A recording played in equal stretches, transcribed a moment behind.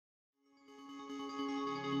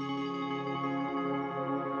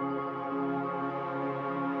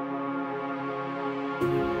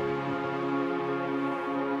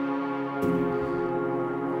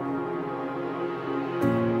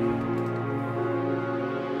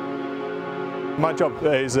My job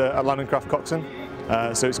is a land and craft coxswain,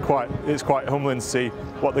 so it's quite humbling to see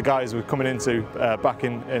what the guys were coming into back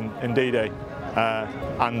in D-Day,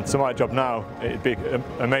 and so my job now, it'd be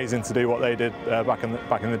amazing to do what they did back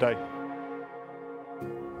in the day.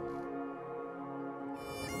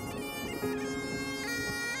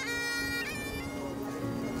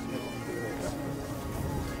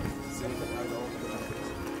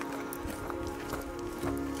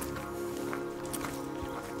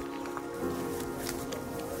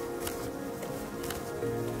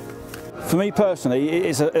 For me personally, it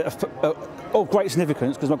is of great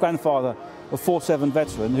significance because my grandfather, a 4-7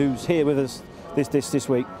 veteran, who's here with us this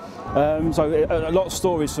week. So a lot of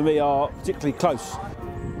stories for me are particularly close.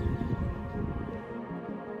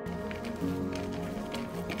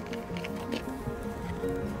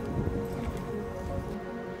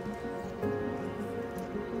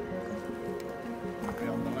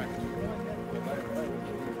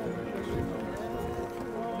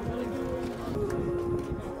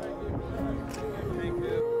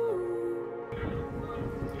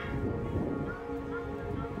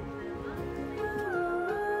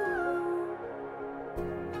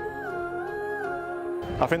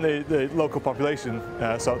 I think the local population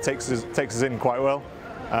sort of takes us in quite well.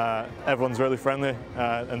 Everyone's really friendly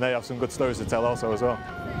and they have some good stories to tell also as well.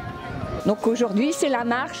 Donc aujourd'hui c'est la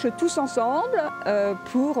marche tous ensemble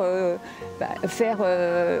pour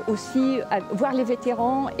faire aussi voir les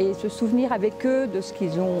vétérans et se souvenir avec eux de ce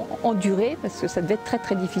qu'ils ont enduré parce que ça devait être très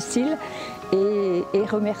très difficile et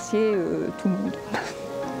remercier tout le monde.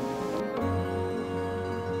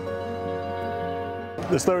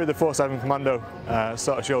 The story of the 4-7 Commando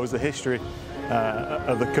sort of shows the history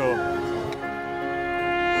of the Corps.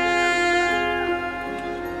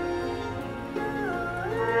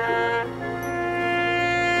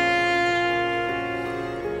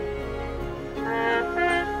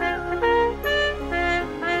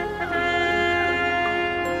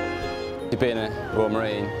 Being a Royal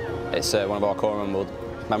Marine, it's one of our core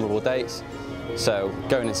memorable dates, so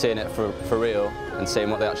going and seeing it for real and seeing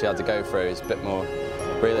what they actually had to go through is a bit more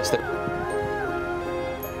realistic.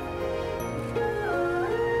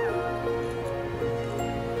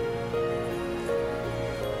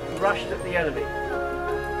 Rushed at the enemy,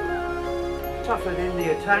 toughened in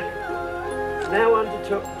the attack, now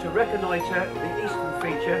undertook to reconnoitre the eastern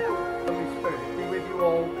feature. Holy Spirit be with you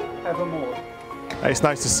all evermore. It's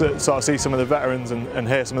nice to sort of see some of the veterans and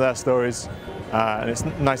hear some of their stories, and it's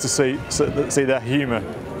nice to see their humour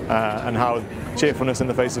and how cheerfulness in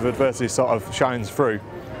the face of adversity sort of shines through,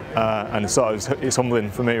 and it's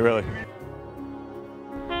humbling for me really.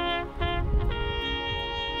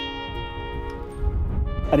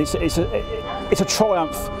 And it's a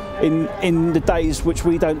triumph in the days which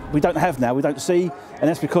we don't have now, we don't see, and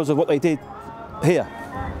that's because of what they did here.